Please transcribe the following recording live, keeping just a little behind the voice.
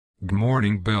Good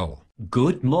morning, Bill.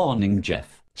 Good morning,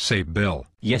 Jeff. Say, Bill.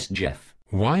 Yes, Jeff.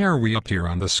 Why are we up here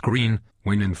on the screen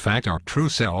when in fact our true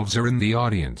selves are in the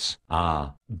audience?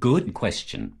 Ah, good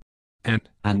question. And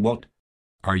what?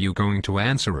 are you going to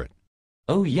answer it?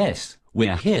 Oh, yes.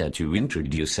 We're here to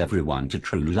introduce everyone to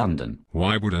True London.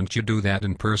 Why wouldn't you do that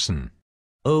in person?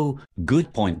 Oh,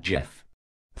 good point, Jeff.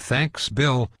 Thanks,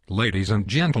 Bill. Ladies and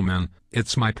gentlemen,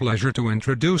 it's my pleasure to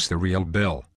introduce the real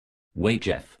Bill. Wait,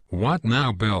 Jeff. What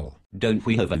now, Bill? Don't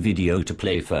we have a video to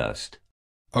play first?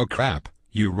 Oh crap,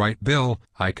 you're right, Bill.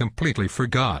 I completely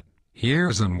forgot.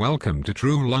 Here's an Welcome to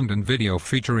True London video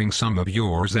featuring some of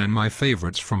yours and my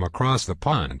favorites from across the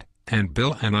pond. And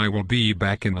Bill and I will be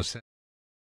back in a sec.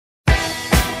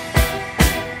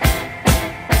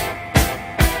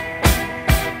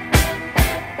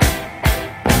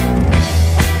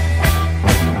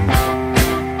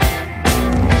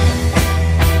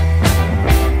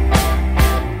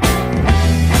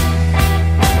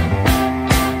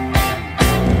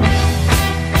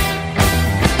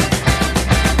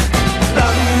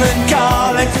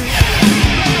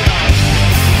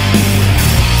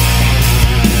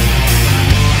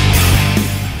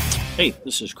 Hey,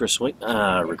 this is Chris White,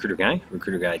 Recruiter Guy,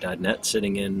 recruiterguy.net,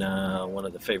 sitting in one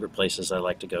of the favorite places I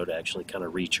like to go to actually kind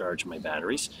of recharge my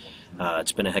batteries.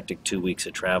 It's been a hectic 2 weeks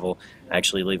of travel. I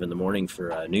actually leave in the morning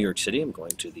for New York City. I'm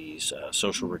going to the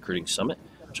Social Recruiting Summit,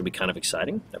 which will be kind of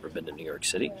exciting. Never been to New York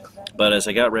City. But as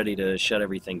I got ready to shut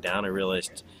everything down, I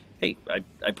realized, hey,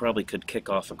 I probably could kick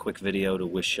off a quick video to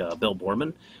wish Bill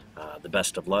Boorman the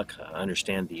best of luck. I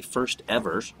understand the first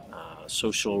ever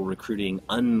Social Recruiting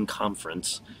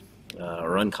Unconference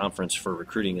or unconference for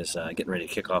recruiting is getting ready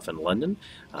to kick off in London,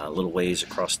 a little ways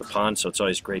across the pond. So it's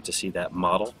always great to see that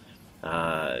model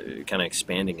kind of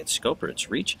expanding its scope or its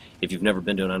reach. If you've never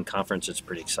been to an unconference, it's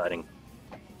pretty exciting.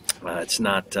 It's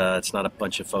not a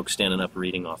bunch of folks standing up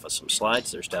reading off of some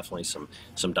slides. There's definitely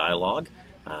some dialogue.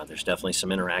 There's definitely some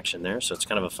interaction there, so it's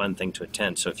kind of a fun thing to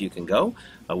attend. So if you can go,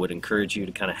 I would encourage you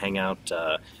to kind of hang out,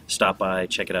 stop by,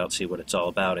 check it out, see what it's all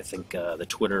about. I think the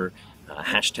Twitter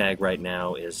hashtag right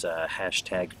now is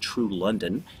hashtag True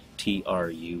London,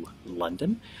 TRU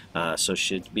London. So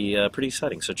should be pretty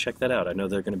exciting. So check that out. I know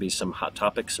there are going to be some hot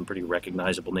topics, some pretty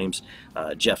recognizable names.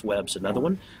 Jeff Webb's another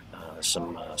one.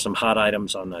 Some hot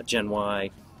items on Gen Y,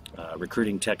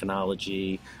 recruiting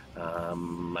technology.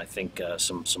 I think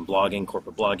some blogging,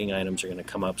 corporate blogging items are going to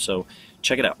come up. So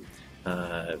check it out.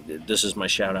 This is my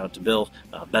shout out to Bill.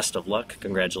 Best of luck.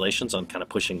 Congratulations on kind of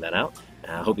pushing that out.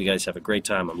 I hope you guys have a great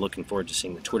time. I'm looking forward to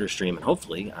seeing the Twitter stream and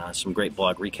hopefully some great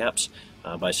blog recaps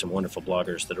by some wonderful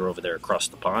bloggers that are over there across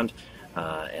the pond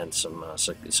and some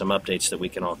updates that we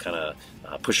can all kind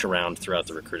of push around throughout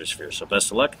the recruiter sphere. So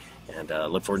best of luck and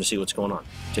look forward to see what's going on.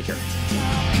 Take care.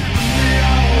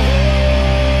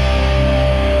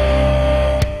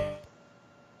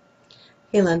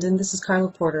 Hey London, this is Carla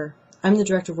Porter. I'm the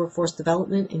Director of Workforce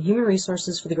Development and Human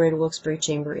Resources for the Greater Wilkes-Barre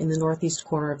Chamber in the northeast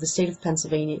corner of the state of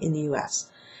Pennsylvania in the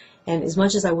U.S. And as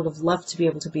much as I would have loved to be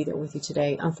able to be there with you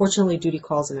today, unfortunately duty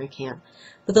calls and I can't.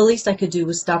 But the least I could do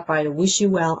was stop by to wish you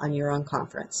well on your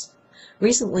unconference.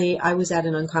 Recently, I was at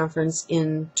an unconference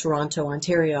in Toronto,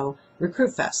 Ontario,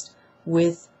 Recruit Fest,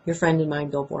 with your friend and mine,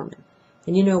 Bill Boorman.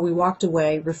 And you know, we walked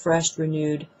away refreshed,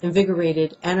 renewed,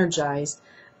 invigorated, energized,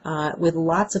 with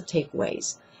lots of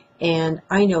takeaways. And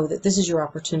I know that this is your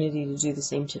opportunity to do the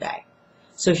same today.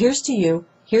 So here's to you.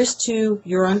 Here's to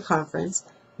your unconference.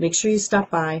 Make sure you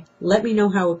stop by. Let me know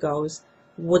how it goes.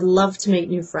 Would love to make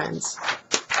new friends.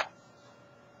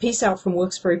 Peace out from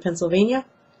Wilkes-Barre, Pennsylvania.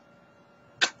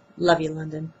 Love you,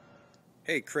 London.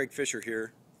 Hey, Craig Fisher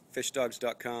here,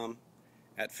 fishdogs.com,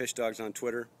 at fishdogs on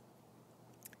Twitter.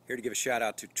 Here to give a shout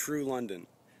out to True London,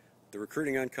 the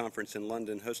recruiting unconference in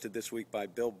London, hosted this week by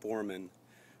Bill Boorman,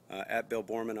 at Bill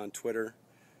Boorman on Twitter.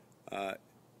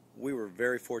 We were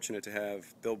very fortunate to have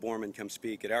Bill Boorman come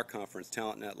speak at our conference,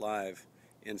 TalentNet Live,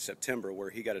 in September, where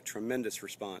he got a tremendous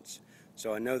response.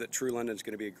 So I know that True London is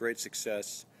going to be a great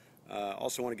success.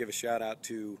 Also want to give a shout out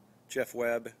to Jeff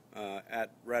Webb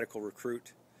at Radical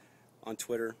Recruit on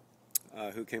Twitter,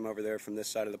 who came over there from this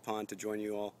side of the pond to join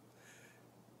you all.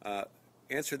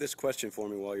 Answer this question for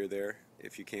me while you're there,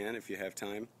 if you can, if you have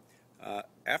time.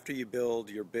 After you build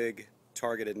your big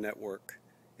targeted network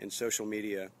in social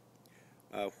media,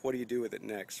 what do you do with it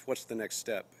next? What's the next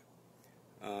step?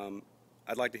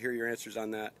 I'd like to hear your answers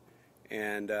on that,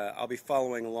 and I'll be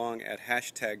following along at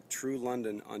hashtag True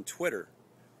London on Twitter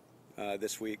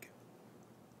this week.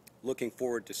 Looking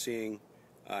forward to seeing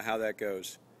how that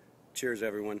goes. Cheers,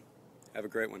 everyone. Have a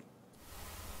great one.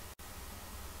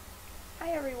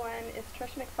 Hi everyone, it's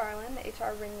Trish McFarland, the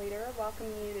HR ringleader,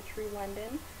 welcoming you to True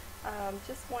London.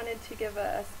 Just wanted to give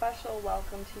a special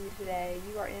welcome to you today.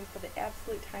 You are in for the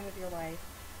absolute time of your life.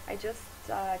 I just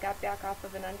got back off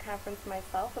of an unconference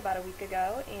myself about a week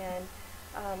ago, and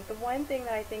the one thing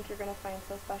that I think you're going to find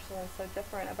so special and so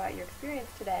different about your experience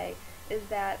today is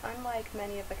that unlike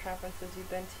many of the conferences you've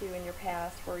been to in your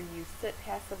past where you sit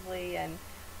passively and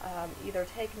either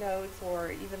take notes,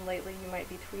 or even lately you might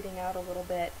be tweeting out a little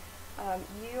bit,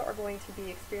 you are going to be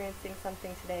experiencing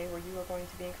something today where you are going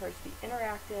to be encouraged to be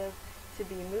interactive, to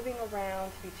be moving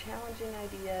around, to be challenging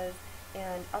ideas,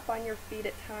 and up on your feet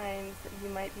at times. You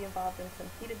might be involved in some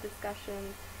heated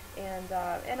discussions,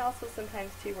 and also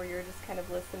sometimes too where you're just kind of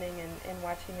listening and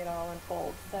watching it all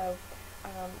unfold. So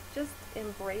just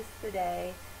embrace the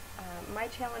day. My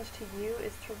challenge to you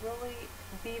is to really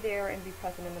be there and be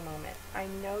present in the moment. I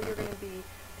know you're going to be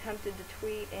tempted to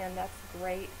tweet, and that's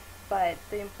great, but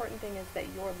the important thing is that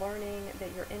you're learning, that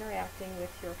you're interacting with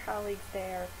your colleagues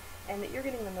there, and that you're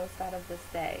getting the most out of this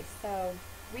day. So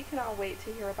we can all wait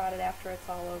to hear about it after it's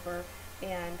all over,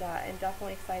 and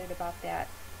definitely excited about that.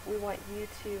 We want you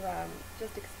to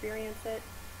just experience it,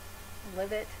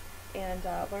 live it, and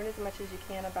learn as much as you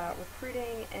can about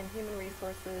recruiting and human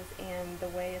resources and the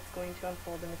way it's going to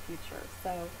unfold in the future.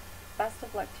 So best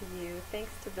of luck to you.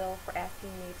 Thanks to Bill for asking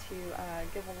me to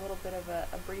give a little bit of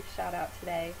a brief shout out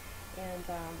today, and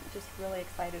just really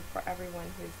excited for everyone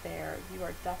who's there. You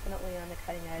are definitely on the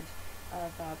cutting edge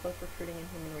of both recruiting and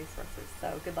human resources.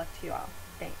 So good luck to you all.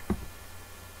 Thanks.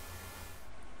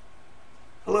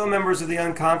 Hello, members of the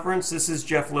Unconference. This is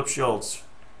Jeff Lipschultz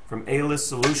from A-List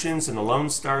Solutions in the Lone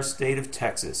Star State of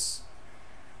Texas.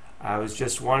 I was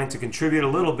just wanting to contribute a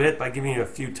little bit by giving you a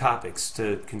few topics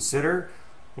to consider.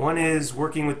 One is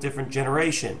working with different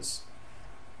generations.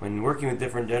 When working with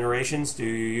different generations, do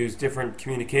you use different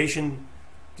communication?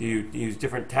 Do you use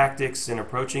different tactics in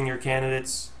approaching your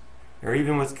candidates? Or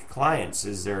even with clients,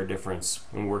 is there a difference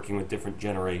when working with different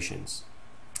generations?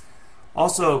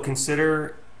 Also,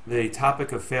 consider the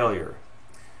topic of failure.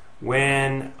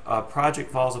 When a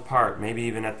project falls apart, maybe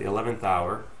even at the 11th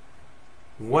hour,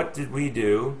 what did we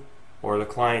do, or the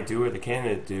client do, or the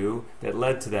candidate do, that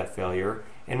led to that failure?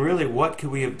 And really, what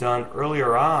could we have done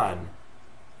earlier on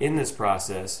in this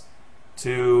process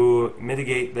to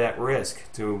mitigate that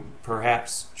risk, to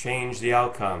perhaps change the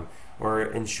outcome or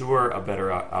ensure a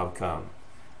better outcome?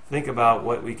 Think about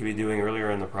what we could be doing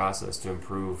earlier in the process to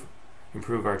improve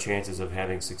our chances of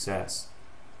having success.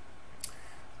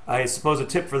 I suppose a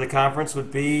tip for the conference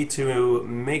would be to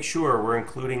make sure we're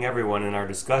including everyone in our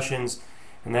discussions,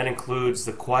 and that includes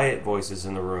the quiet voices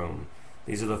in the room.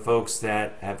 These are the folks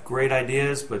that have great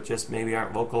ideas but just maybe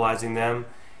aren't vocalizing them.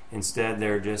 Instead,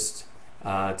 they're just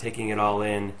taking it all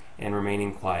in and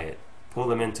remaining quiet. Pull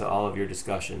them into all of your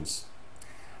discussions.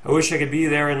 I wish I could be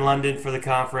there in London for the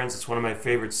conference. It's one of my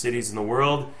favorite cities in the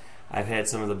world. I've had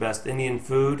some of the best Indian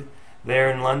food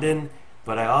there in London,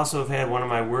 but I also have had one of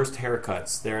my worst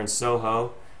haircuts there in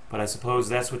Soho. But I suppose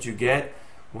that's what you get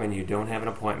when you don't have an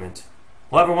appointment.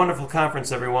 Well, have a wonderful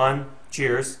conference, everyone.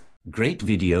 Cheers. Great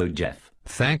video, Jeff.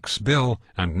 Thanks, Bill.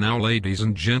 And now, ladies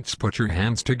and gents, put your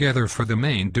hands together for the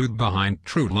main dude behind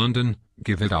True London.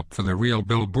 Give it up for the real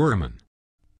Bill Boorman.